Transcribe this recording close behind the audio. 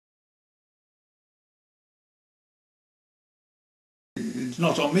It's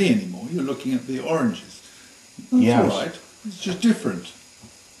not on me anymore. You're looking at the oranges. That's Yes. all right. It's just different.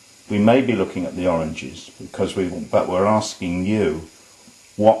 We may be looking at the oranges but we're asking you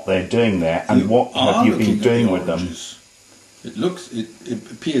what they're doing there and what have you been doing with them.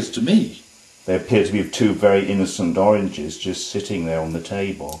 It appears to me. There appear to be two very innocent oranges just sitting there on the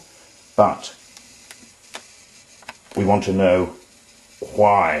table, but we want to know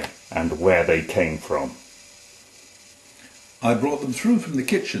why and where they came from. I brought them through from the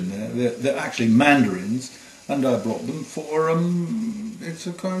kitchen. They're actually mandarins, and I brought them for it's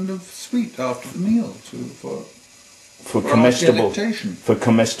a kind of sweet after the meal For our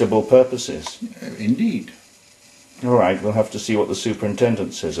comestible purposes. Indeed. All right, we'll have to see what the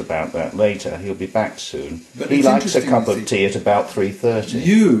superintendent says about that later. He'll be back soon. But he it's likes a interesting, cup you of see. tea at about 3:30.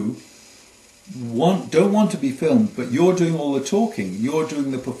 You don't want to be filmed, but you're doing all the talking. You're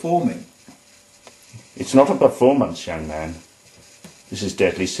doing the performing. It's not a performance, young man. This is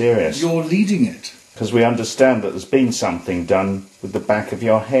deadly serious. You're leading it. Because we understand that there's been something done with the back of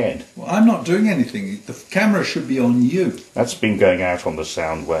your head. Well, I'm not doing anything. The camera should be on you. That's been going out on the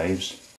sound waves.